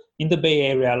the Bay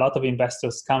Area, a lot of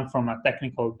investors come from a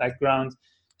technical background.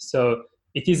 So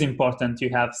it is important to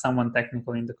have someone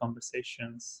technical in the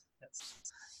conversations. Yes.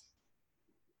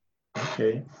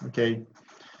 Okay.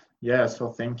 Yeah, so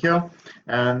thank you.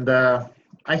 And I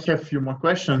have a few more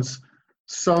questions.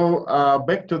 So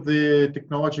back to the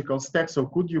technological stack. So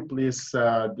could you please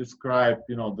describe,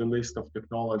 the list of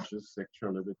technologies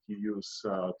actually that you use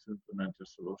to implement your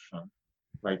solution?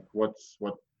 Like what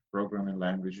programming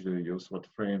language do you use? What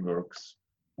frameworks?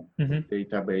 Mm-hmm. What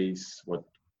database? What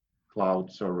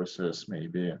cloud services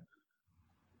maybe?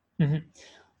 Mm-hmm.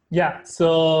 Yeah.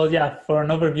 So for an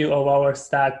overview of our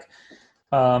stack,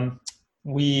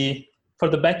 for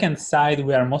the backend side,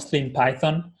 we are mostly in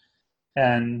Python.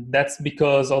 And that's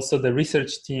because also the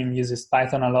research team uses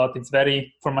Python a lot.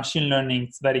 For machine learning,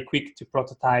 it's very quick to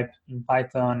prototype in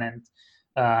Python.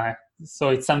 And so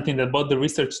it's something that both the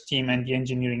research team and the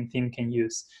engineering team can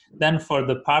use. Then for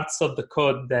the parts of the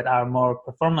code that are more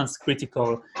performance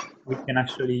critical, we can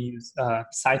actually use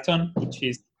Cython, which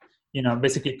is,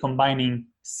 basically combining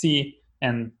C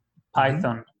and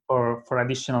Python for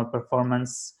additional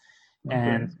performance. Okay.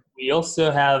 And we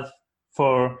also have,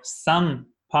 for some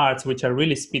parts which are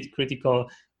really speed critical,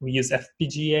 we use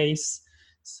FPGAs.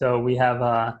 So we have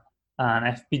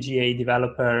an FPGA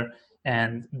developer,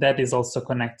 and that is also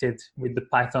connected with the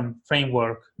Python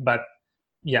framework. But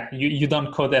yeah, you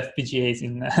don't code FPGAs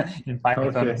in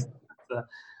Python. Okay. It's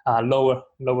lower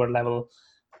level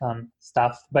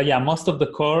stuff. But yeah, most of the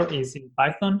core is in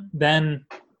Python. Then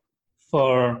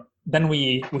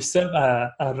we serve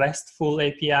a RESTful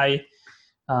API.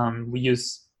 We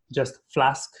use just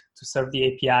Flask to serve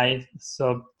the API.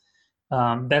 So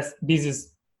this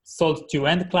is sold to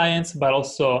end clients, but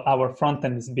also our front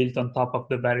end is built on top of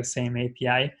the very same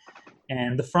API.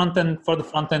 And for the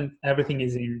front end, everything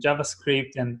is in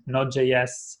JavaScript and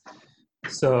Node.js.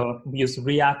 So we use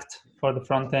React for the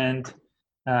front end,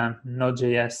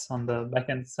 Node.js on the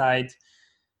backend side,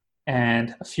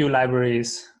 and a few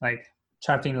libraries like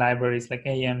charting libraries like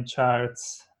AM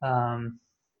charts.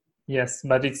 Yes,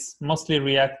 but it's mostly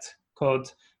React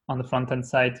code on the front-end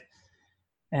side.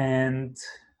 And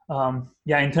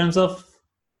in terms of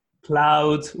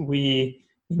cloud,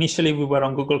 initially we were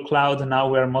on Google Cloud, and now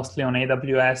we're mostly on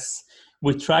AWS.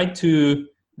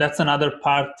 That's another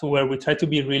part where we try to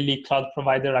be really cloud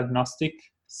provider agnostic.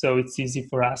 So it's easy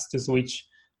for us to switch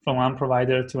from one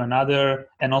provider to another,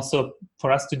 and also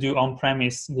for us to do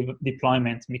on-premise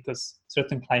deployment, because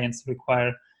certain clients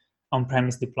require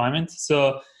on-premise deployment.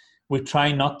 So we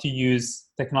try not to use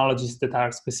technologies that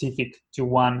are specific to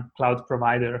one cloud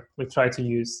provider. We try to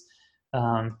use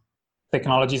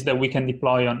technologies that we can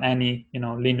deploy on any,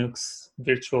 Linux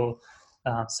virtual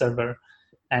server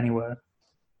anywhere.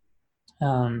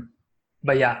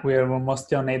 But yeah, we're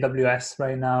mostly on AWS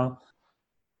right now.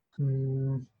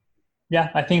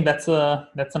 I think that's an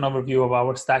overview of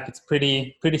our stack. It's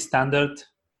pretty standard,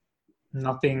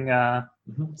 nothing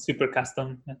super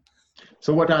custom. Yeah.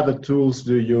 So what other tools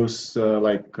do you use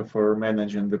for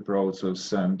managing the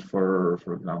process and for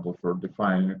example, for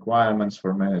defining requirements,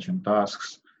 for managing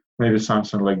tasks? Maybe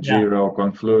something like Jira or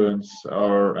Confluence,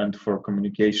 and for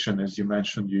communication, as you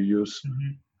mentioned, you use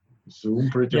Zoom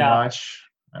pretty much.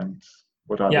 And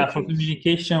what other tools? For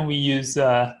communication, we use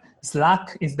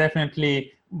Slack. Is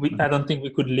definitely, I don't think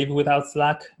we could live without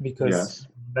Slack, because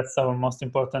that's our most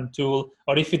important tool.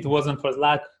 Or if it wasn't for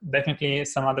Slack, definitely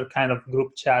some other kind of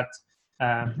group chat,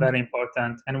 very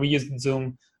important. And we use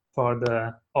Zoom for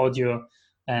the audio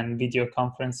and video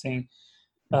conferencing.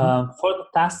 For the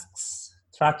tasks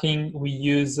tracking, we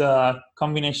use a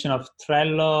combination of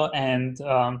Trello and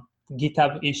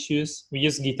GitHub issues. We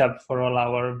use GitHub for all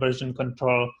our version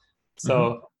control.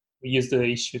 So we use the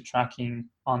issue tracking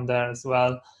on there as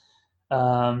well.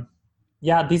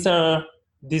 These are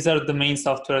the main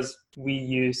softwares we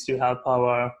use to help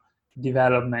our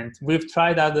development. We've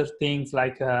tried other things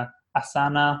like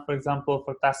Asana, for example,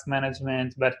 for task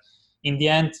management, but in the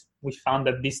end, we found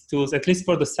that these tools, at least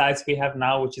for the size we have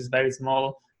now, which is very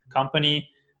small company,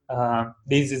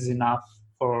 this is enough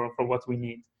for what we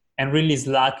need. And really,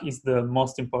 Slack is the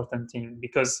most important thing,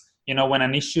 because when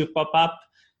an issue pop up,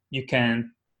 you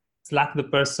can Slack the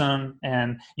person,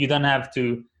 and you don't have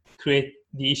to create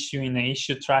the issue in the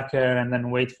issue tracker and then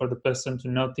wait for the person to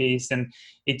notice. And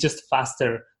it's just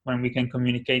faster when we can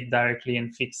communicate directly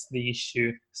and fix the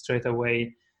issue straight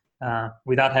away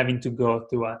without having to go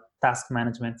to a task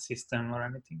management system or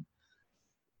anything.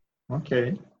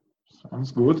 Okay,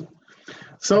 sounds good.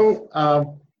 So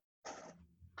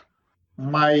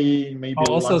my maybe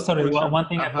one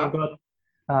thing I forgot.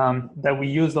 that we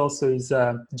use also is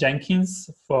Jenkins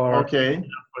for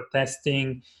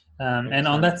testing. And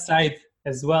on that side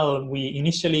as well, we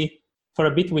initially, for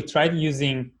a bit, we tried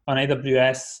using on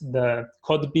AWS the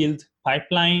code build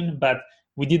pipeline, but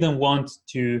we didn't want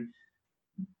to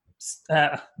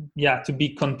be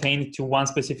contained to one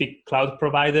specific cloud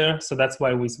provider. So that's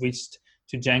why we switched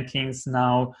to Jenkins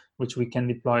now, which we can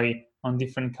deploy on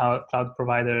different cloud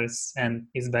providers and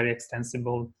is very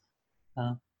extensible.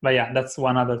 But yeah, that's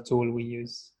one other tool we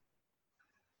use.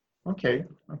 Okay.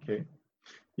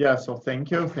 Yeah, so thank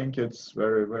you. It's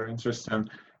very, very interesting.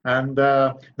 And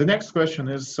the next question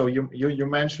is, so you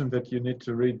mentioned that you need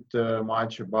to read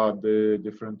much about the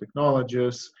different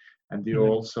technologies, and you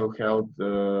also held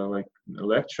like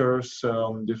lectures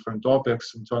on different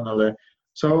topics internally.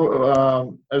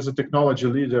 So as a technology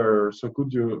leader, so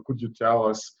could you tell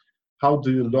us, how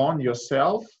do you learn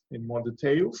yourself in more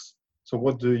details? So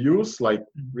what do you use, like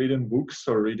reading books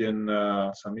or reading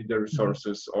some media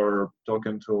resources or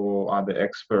talking to other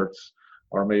experts,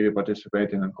 or maybe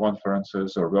participating in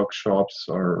conferences or workshops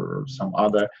or some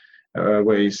other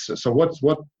ways? So what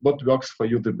works for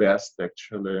you the best,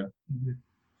 actually?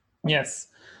 Yes,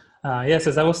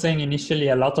 as I was saying initially,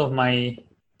 a lot of my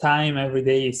time every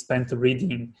day is spent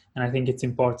reading, and I think it's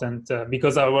important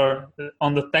because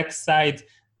on the tech side,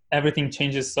 everything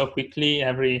changes so quickly.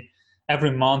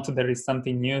 Every month there is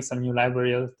something new, some new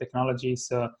library of technology.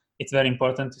 So it's very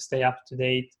important to stay up to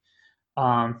date.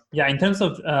 In terms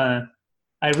of,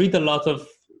 I read a lot of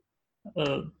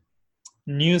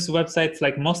news websites,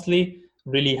 like mostly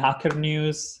really hacker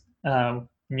news,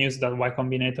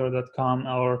 news.ycombinator.com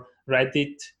or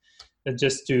Reddit,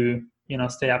 just to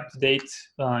stay up to date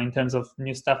in terms of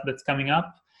new stuff that's coming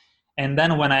up. And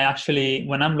then when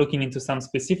I'm looking into some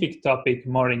specific topic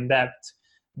more in depth,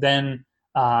 then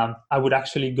I would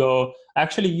actually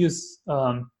use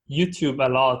YouTube a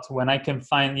lot when I can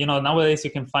find, nowadays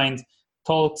you can find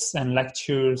talks and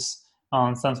lectures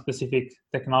on some specific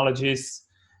technologies.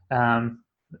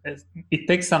 It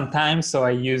takes some time, so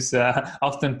I use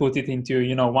often put it into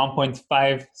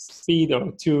 1.5 speed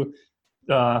or two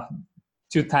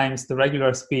times the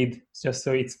regular speed, just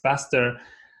so it's faster.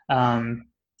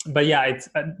 But yeah,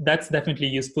 that's definitely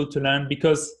useful to learn,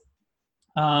 because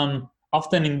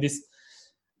often in this,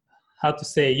 how to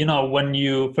say,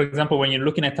 for example, when you're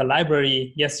looking at a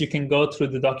library, yes, you can go through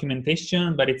the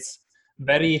documentation, but it's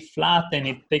very flat and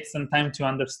it takes some time to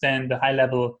understand the high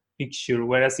level picture.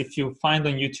 Whereas if you find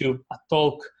on YouTube a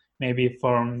talk, maybe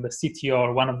from the CTO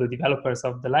or one of the developers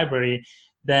of the library,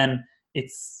 then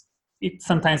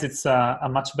sometimes it's a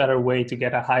much better way to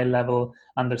get a high level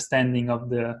understanding of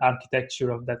the architecture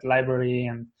of that library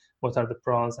and what are the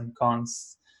pros and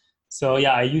cons. So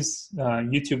yeah, I use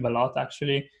YouTube a lot,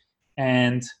 actually.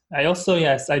 And I also,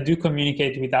 I do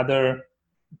communicate with other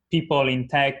people in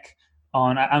tech.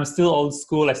 I'm still old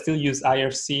school. I still use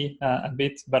IRC a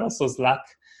bit, but also Slack,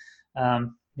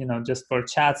 just for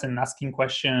chats and asking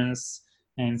questions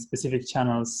and specific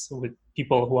channels with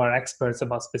people who are experts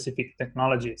about specific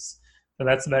technologies. So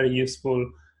that's very useful.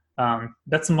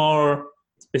 That's more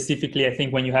specifically, I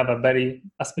think, when you have a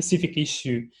specific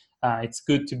issue, it's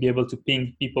good to be able to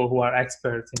ping people who are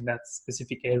experts in that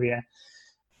specific area.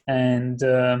 And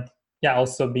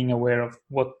also being aware of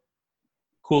what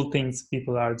cool things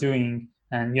people are doing.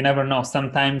 And you never know.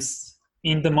 Sometimes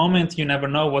in the moment, you never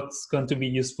know what's going to be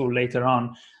useful later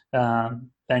on.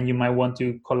 Then you might want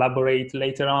to collaborate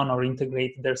later on or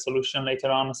integrate their solution later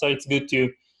on. So it's good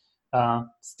to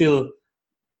still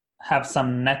have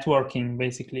some networking,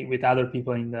 basically, with other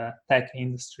people in the tech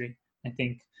industry, I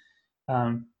think.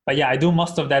 But yeah, I do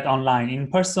most of that online.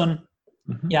 In person,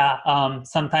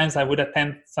 sometimes I would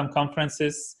attend some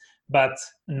conferences, but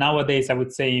nowadays I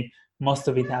would say most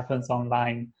of it happens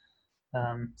online.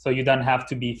 So you don't have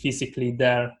to be physically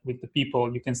there with the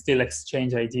people. You can still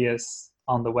exchange ideas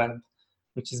on the web,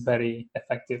 which is very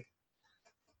effective.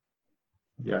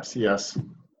 Yes,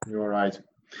 you're right.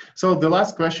 So the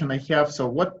last question I have, so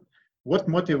what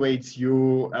motivates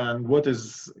you, and what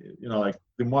is, like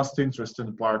the most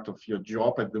interesting part of your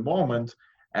job at the moment?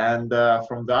 And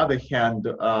from the other hand,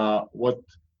 what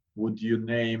would you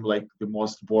name like the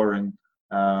most boring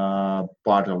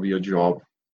part of your job?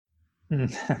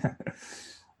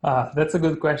 That's a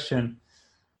good question.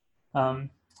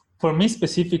 For me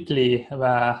specifically,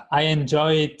 I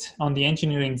enjoy it on the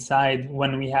engineering side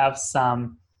when we have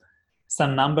some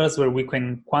numbers where we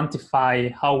can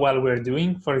quantify how well we're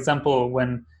doing. For example,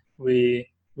 when we're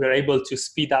able to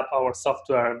speed up our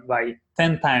software by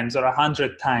 10 times or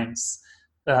 100 times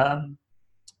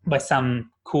by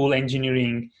some cool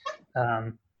engineering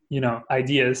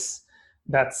ideas,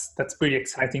 that's pretty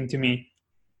exciting to me.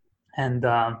 And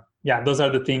yeah, those are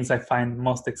the things I find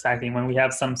most exciting. When we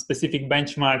have some specific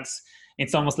benchmarks,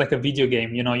 it's almost like a video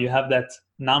game. You know, you have that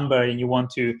number and you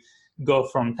want to go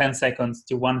from 10 seconds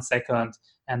to 1 second,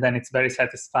 and then it's very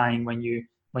satisfying when you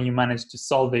manage to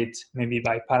solve it, maybe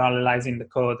by parallelizing the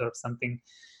code or something.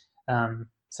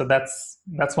 So that's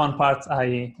one part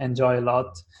I enjoy a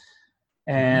lot.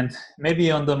 And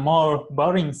maybe on the more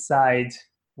boring side,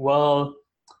 well,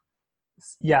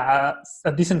 yeah,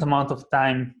 a decent amount of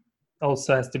time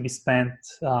also has to be spent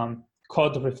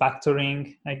code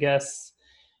refactoring, I guess,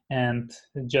 and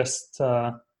just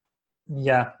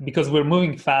because we're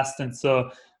moving fast, and so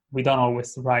we don't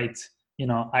always write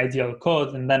ideal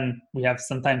code, and then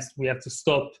sometimes we have to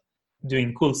stop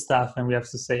doing cool stuff, and we have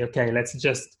to say, okay, let's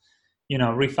just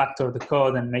refactor the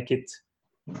code and make it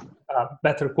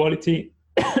better quality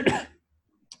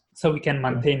so we can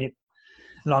maintain it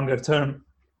longer term.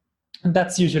 And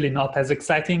that's usually not as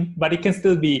exciting, but it can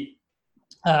still be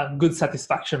good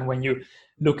satisfaction when you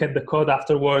look at the code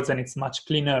afterwards and it's much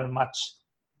cleaner, much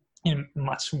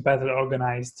better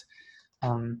organized.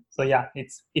 So yeah,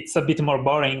 it's a bit more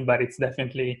boring, but it's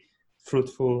definitely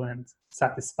fruitful and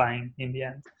satisfying in the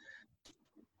end.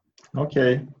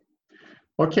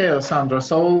 Okay, Alessandro.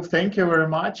 So thank you very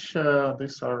much.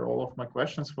 These are all of my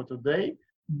questions for today.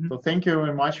 Mm-hmm. So thank you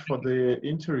very much for the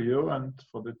interview and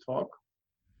for the talk.